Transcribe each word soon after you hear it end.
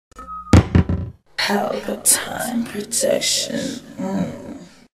Pelpa time protection.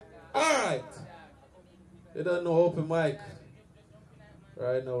 Alright. You don't know open mic.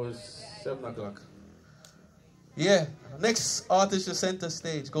 Right now it's 7 o'clock. Yeah. Next artist to center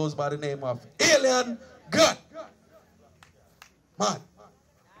stage goes by the name of Alien God. Man.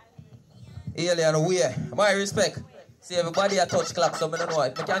 Alien, where? My respect. See, everybody a touch clock, so I don't know.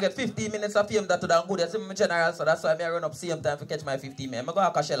 If I can get 15 minutes of fame, that would have good. I see my general, so that's why I run up same time to catch my 15 minutes. I go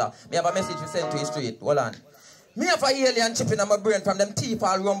to Kashela. I have a message to send to his street. Hold on. Me have a alien chip in my brain from them teeth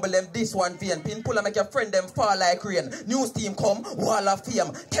all rumble them this one vein. Pin pull and make your friend them fall like rain. News team come, wall of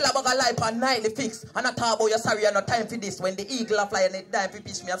fame. Tell about a life and nightly fix. And I talk about you sorry and no time for this. When the eagle a fly and it die for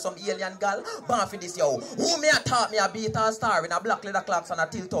pitch me have some alien gal. Born for this yo. Who me a talk me a beat a star in a black leather clocks and a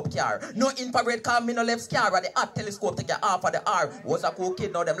tilt up car. No infrared car, me no left scar. At the hot telescope take your half of the R. Was a cool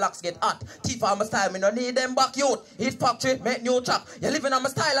kid, now them locks get hot. Teeth on my style, me no need them back youth. His factory, make new track. You living on my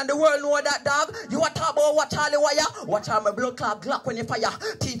style and the world know that dog. You a talk about what Charlie wire. Watch out my blood clot glock when you fire.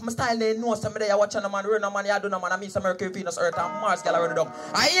 Teeth my style they know some there. Watch on a man, run a man, you do no man. I mean some Mercury, Venus, Earth and Mars gal run it up.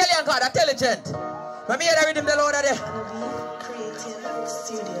 I alien God, intelligent. Let me hear the rhythm the Lord of the Creative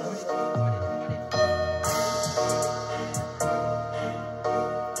Studio.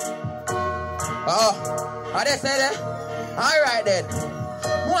 Oh, how they say that? Alright then.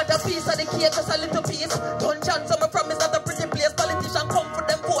 Want a piece of the cake, just a little piece. Dungeon, some promise not a pretty place. Politician come for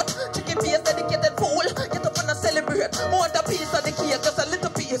them vote. Tricky face, dedicated fool. Get up and celebrate. Want a piece of the cake, just a little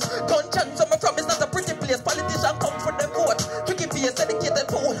piece. Dungeon, some promise not a pretty place. Politician come for them vote. Tricky face,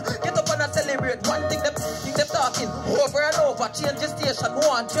 dedicated fool. Get up and celebrate. One thing them talking over and over. Change the station,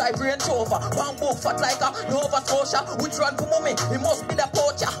 one drive Range Rover. One book fat like a Nova Scotia. Which run for mommy? It must be the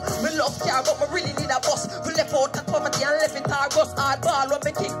poacher. Me love car, but me really need a bus. We left out that poverty and left it Argos. Hardball when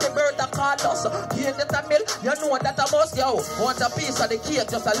me kick the bird and call us. Here get a mill, you know that I must yo. Want a piece of the cake,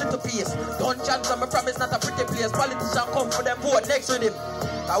 just a little piece. Dungeon, so me promise not a pretty place. Politician come for them vote next with him.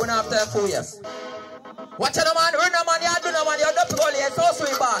 I went after 4 years. Watch out, man, run a man, you do no man, you're not goal, you're so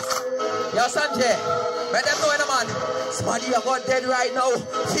sweet, boss. Yo, Sanjay, let them know, man. Somebody you got dead right now.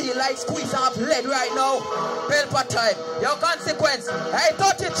 Feel like squeeze off lead right now. Pelpa time, your consequence. Hey,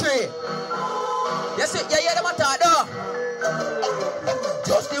 33. You see, you hear them attack, though?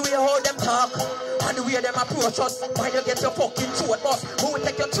 Just the way how them talk and the way them approach us. Why you get your fucking short bus? Who will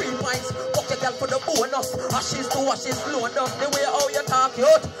take your 3 points? Fuck your girl for the bonus. Ashes to ashes, blown dust. The way how you talk,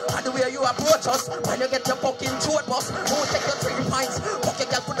 out and the way you approach us. Why you get your fucking short bus? Who will take your 3 points? Fuck your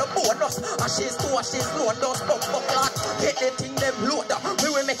girl for the bonus. Ashes to ashes, blown dust. Fuck lot. Get the thing them load. We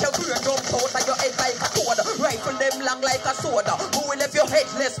will make your brain jump out of your head like a toad. Rifle them long like a soda. Who will leave your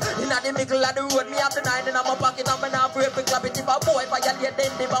headless in the middle of the road? Me have the 9 in my pocket and me not afraid to clap it. If a boy violate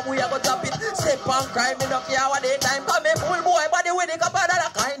them, the bomb we are gonna drop it. Step on crime, me no care what they time. Come in, fool boy, body with the cup of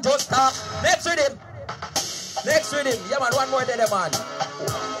that kind. Just stop. Next rhythm. Next rhythm. Yeah man, one more dead man.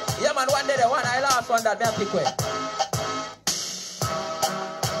 Yeah man, one dead one. I last one that me have pick way.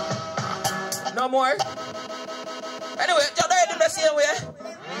 No more. Anyway, just do it in the same way.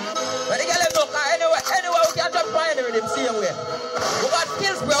 But the girl look anyway we can jump by the rhythm same way. We got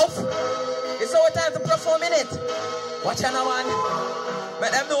skills, bro. It's our time to perform in it. Watch out, man.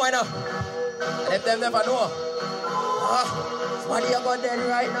 Let them know, I know. Let them never know. Somebody you got dead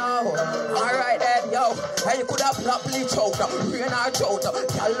right now. Alright then, yo. And you could have not bleach out. Rain or drought.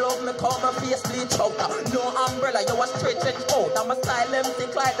 Y'all love me, call my face bleach out. No umbrella, you a straight trench coat. I'm a style them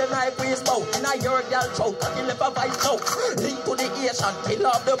thick like the knife we spout. And I your girl choke. I left a vice out. Link to the Asian, kill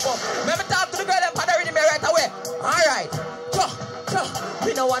off the bump. Let me talk to the girl and put her in me right away. Alright.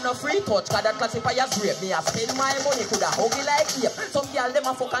 Me no want no free touch, cause that classify as rape. Me a spend my money, coulda hug it like ape. Some girl them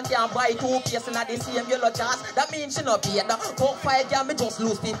a fuck and can't buy 2 pieces in the same yellow jazz. That means she no paid. Fuck 5 girl, me just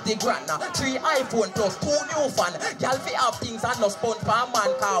lose 50 grand. 3 iPhone plus 2 new fan. Girl fi have things and no spun for a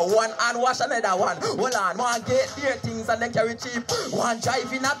man, cause one and wash another one. Hold on, one get their things and they carry cheap. One drive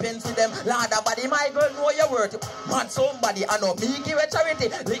in a Benz with them. Lord, body my girl know your worth. Man somebody, I know me give a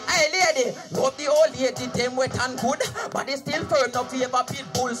charity. Like, hey lady, love the old lady, them wet and good. But they still firm, no favor pit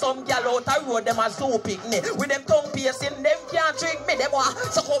bull. Some gal out the road, them a zoo picnic. With them tongue piercing, them can't trick me. Them want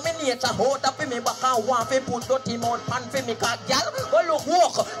so come in nature, hold up in me back and want to put dirty mouth pan for me. Cause gal, go look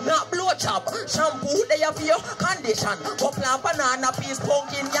walk, not blow chop. Shampoo, they have your condition. Go plant banana piece,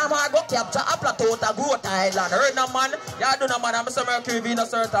 pumpkin, yama, go capture a plateau to Growth Island. Heard no man, ya do no man, I'm Mr. Mercury,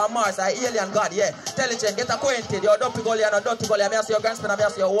 Venus, Earth and Mars. I alien God, yeah. Intelligent, get acquainted. You're dumpy gully and a dirty gully. I may see your grandson, I may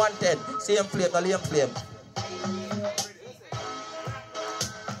see your wanted. Same flame, no lame flame.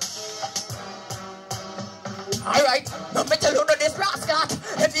 Alright, now me tell you no this rascal.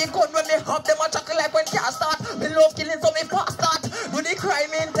 If you gun when me have them a chuckle like when car start. Me love killing so me fast start. Do the crime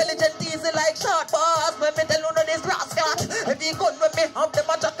intelligent easy like shot.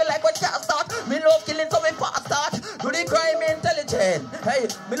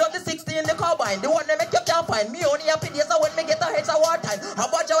 part-time. How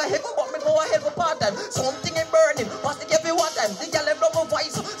about you heavy, but me go ahead for part-time. Something ain't burning, pass the every one time. The girl have no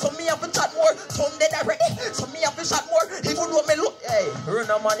voice, so me have to chat more. Some dead already, so me have to chat more. Even though me look, hey, run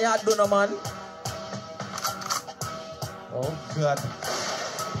a man, you do no man. Oh God.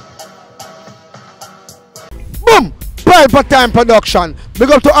 Boom! Pelpa Time Production.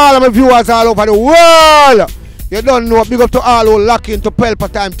 Big up to all of my viewers all over the world. You don't know. Big up to all who lock into Pelpa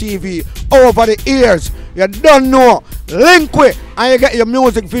Time TV over the years. You don't know. Link with and you get your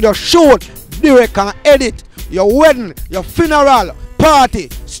music video shoot, direct and edit. Your wedding, your funeral, party,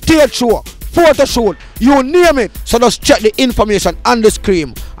 stage show, photo shoot, you name it. So just check the information on the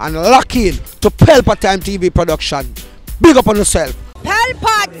screen and lock in to Pelpa Time TV Production. Big up on yourself.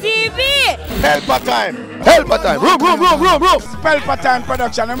 Pelpa TV! Pelpa Time! Pelpa Time! Room! Pelpa Time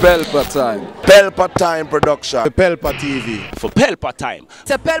Production. Pelpa Time. Pelpa Time Production. Pelpa TV. For Pelpa Time.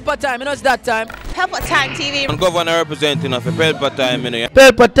 It's a Pelpa Time, you know it's that time. Pelpa Time TV. I'm governor representing of Pelpa Time. You know.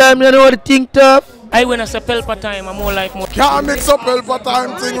 Pelpa Time, you know what the thing tough? I when I say Pelpa Time, I'm more like more. Can't mix up Pelpa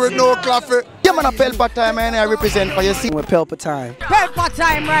Time thing with no coffee. Yeah, man, a Pelpa Time, and I represent for you. See, with Pelpa Time. Pelpa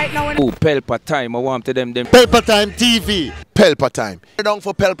Time right now. Oh, Pelpa Time. I want to them. Pelpa Time TV. Pelpa Time. Down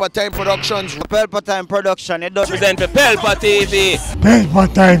for Pelpa Time Productions. Pelpa Time Production. It does Present for Pelpa TV.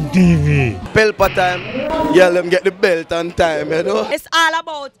 Pelpa Time TV. Pelpa Time. Yeah, let them get the belt on time, you know. It's all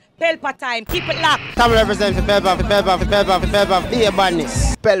about Pelpa Time. Keep it locked. Come represent for Pelpa, be a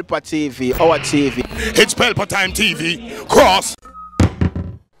badness. Pelpa TV, our TV. It's Pelpa Time TV. Cross.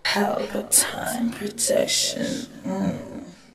 Pelpa Time Protection.